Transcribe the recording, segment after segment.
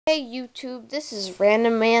Hey YouTube, this is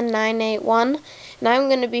RandomMan981 and I'm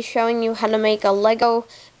going to be showing you how to make a Lego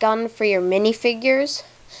gun for your minifigures,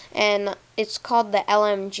 and it's called the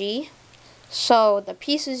LMG. So the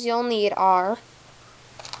pieces you'll need are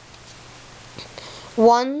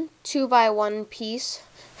one 2x1 piece,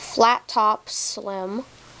 flat top slim,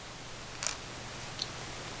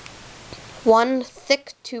 one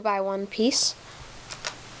thick 2x1 piece,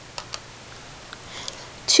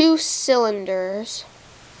 two cylinders,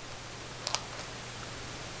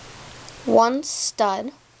 one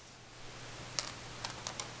stud,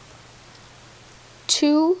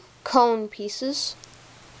 two cone pieces,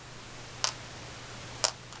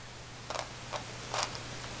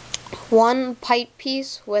 one pipe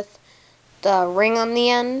piece with the ring on the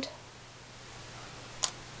end,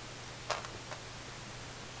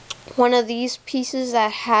 one of these pieces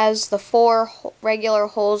that has the four regular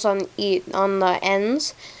holes on the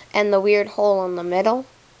ends and the weird hole in the middle,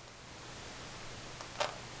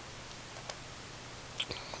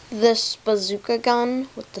 this bazooka gun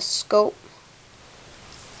with the scope,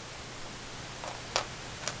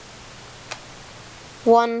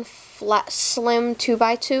 one flat slim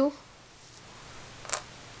 2x2,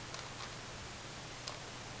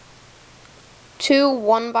 two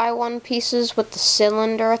 1x1 pieces with the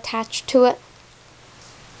cylinder attached to it,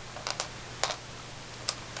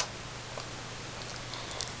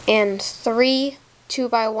 and three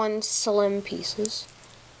 2x1 slim pieces.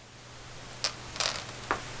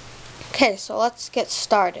 Okay, so let's get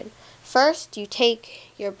started. First, you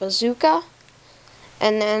take your bazooka,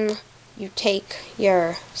 and then you take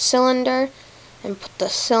your cylinder and put the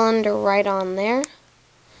cylinder right on there.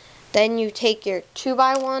 Then you take your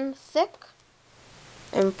 2x1 thick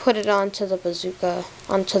and put it onto the bazooka,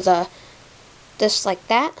 onto this like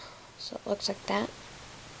that. So it looks like that.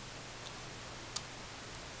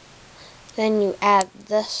 Then you add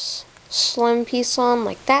this slim piece on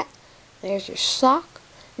like that. There's your sock.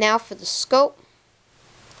 Now for the scope,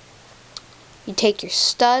 you take your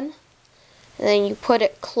stud and then you put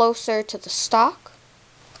it closer to the stock.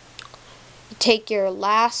 You take your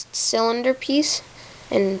last cylinder piece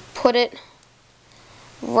and put it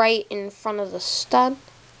right in front of the stud,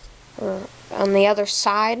 or on the other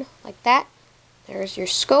side like that. There's your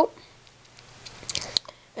scope.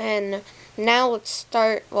 And now let's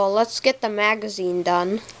get the magazine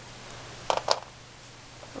done.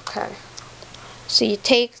 Okay. So you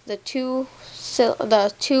take the two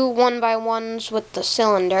 1x1s with the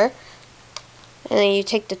cylinder, and then you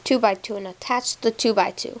take the 2x2 and attach the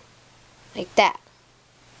 2x2 like that.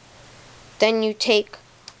 Then you take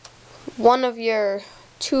one of your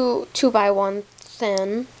 2x1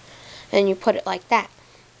 thin and you put it like that.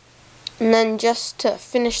 And then just to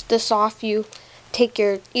finish this off, you take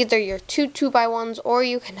either your two 2x1s, or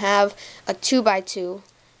you can have a 2x2,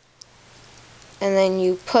 and then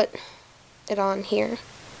you put it on here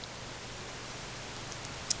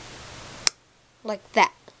like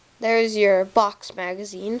that. There's your box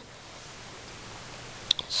magazine.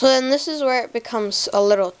 So then this is where it becomes a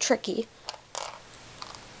little tricky,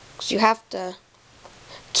 because you have to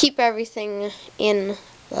keep everything in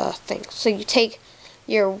the thing. So you take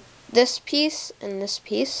this piece and this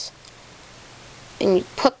piece and you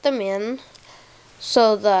put them in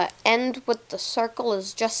so the end with the circle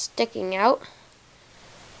is just sticking out.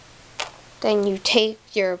 Then you take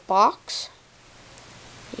your box,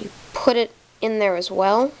 you put it in there as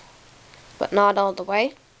well, but not all the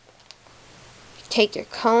way. You take your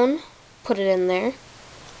cone, put it in there,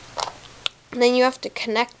 and then you have to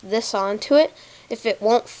connect this onto it. If it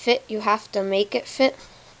won't fit, you have to make it fit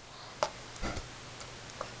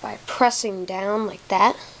by pressing down like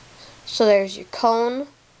that. So there's your cone,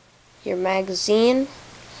 your magazine,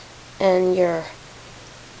 and your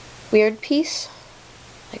weird piece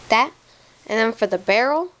like that. And then for the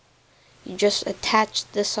barrel, you just attach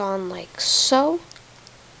this on like so,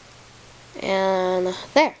 and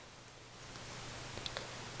there.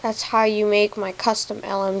 That's how you make my custom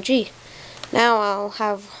LMG. Now I'll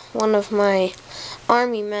have one of my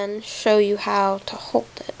army men show you how to hold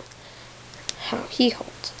it, how he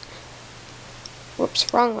holds it.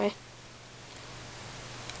 Whoops, wrong way.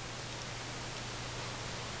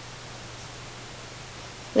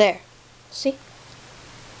 There, see?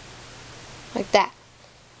 Like that.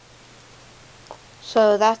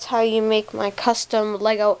 So that's how you make my custom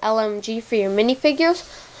Lego LMG for your minifigures.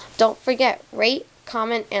 Don't forget, rate,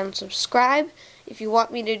 comment, and subscribe. If you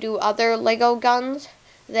want me to do other Lego guns,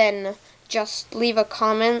 then just leave a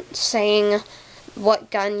comment saying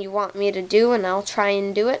what gun you want me to do, and I'll try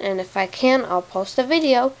and do it. And if I can, I'll post a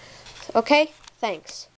video. Okay? Thanks.